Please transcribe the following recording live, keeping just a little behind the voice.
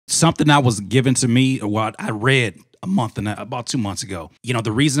something that was given to me, or what I read about 2 months ago. You know,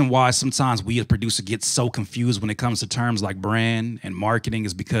 the reason why sometimes we as producers get so confused when it comes to terms like brand and marketing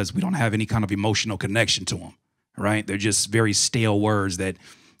is because we don't have any kind of emotional connection to them, right? They're just very stale words that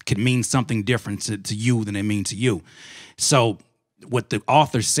could mean something different to you than they mean to you. So what the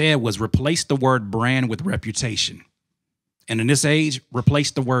author said was replace the word brand with reputation. And in this age,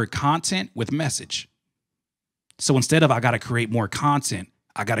 replace the word content with message. So instead of I got to create more content,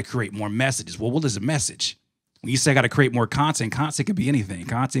 I got to create more messages. Well, what is a message? When you say I got to create more content, content could be anything.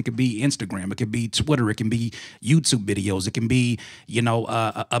 Content could be Instagram. It could be Twitter. It can be YouTube videos. It can be, you know,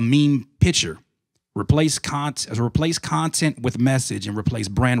 a meme picture. Replace content with message and replace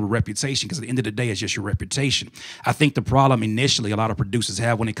brand with reputation, because at the end of the day, it's just your reputation. I think the problem initially a lot of producers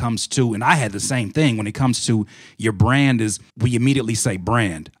have when it comes to, and I had the same thing, when it comes to your brand is we immediately say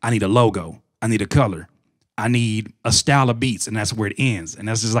brand. I need a logo. I need a color. I need a style of beats, and that's where it ends. And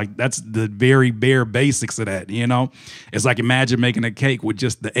that's just like, that's the very bare basics of that, you know? It's like, imagine making a cake with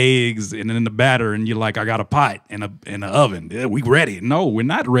just the eggs and then the batter, and you're like, I got a pot and an oven. Yeah, we ready. No, we're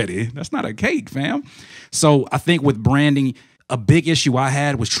not ready. That's not a cake, fam. So I think with branding, a big issue I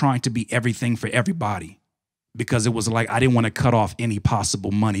had was trying to be everything for everybody, because it was like I didn't want to cut off any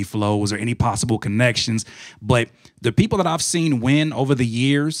possible money flows or any possible connections. But the people that I've seen win over the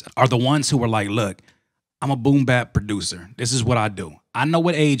years are the ones who were like, look, I'm a boom bap producer. This is what I do. I know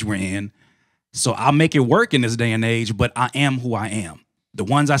what age we're in, so I'll make it work in this day and age, but I am who I am. The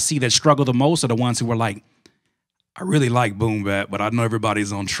ones I see that struggle the most are the ones who are like, I really like boom bap, but I know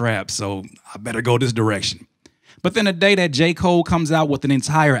everybody's on trap, so I better go this direction. But then the day that J. Cole comes out with an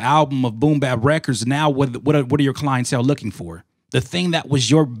entire album of boom bap records, now what are your clientele looking for? The thing that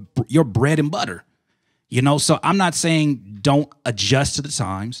was your bread and butter. You know, so I'm not saying don't adjust to the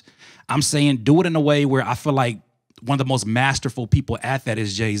times. I'm saying do it in a way where I feel like one of the most masterful people at that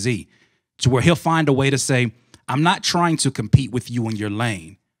is Jay-Z, to where he'll find a way to say, I'm not trying to compete with you in your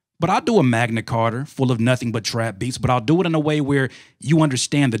lane, but I'll do a Magna Carta full of nothing but trap beats, but I'll do it in a way where you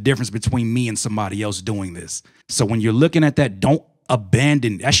understand the difference between me and somebody else doing this. So when you're looking at that, don't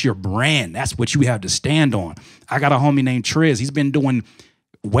abandon. That's your brand. That's what you have to stand on. I got a homie named Trez. He's been doing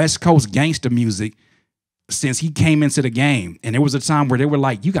West Coast gangster music since he came into the game. And there was a time where they were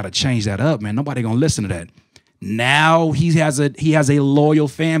like, you got to change that up, man. Nobody gonna listen to that. Now he has a loyal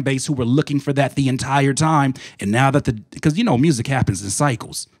fan base who were looking for that the entire time. And now that because you know, music happens in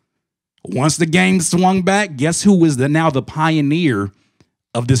cycles. Once the game swung back, guess who is now the pioneer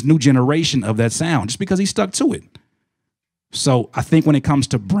of this new generation of that sound? Just because he stuck to it. So I think when it comes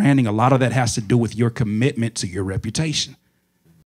to branding, a lot of that has to do with your commitment to your reputation.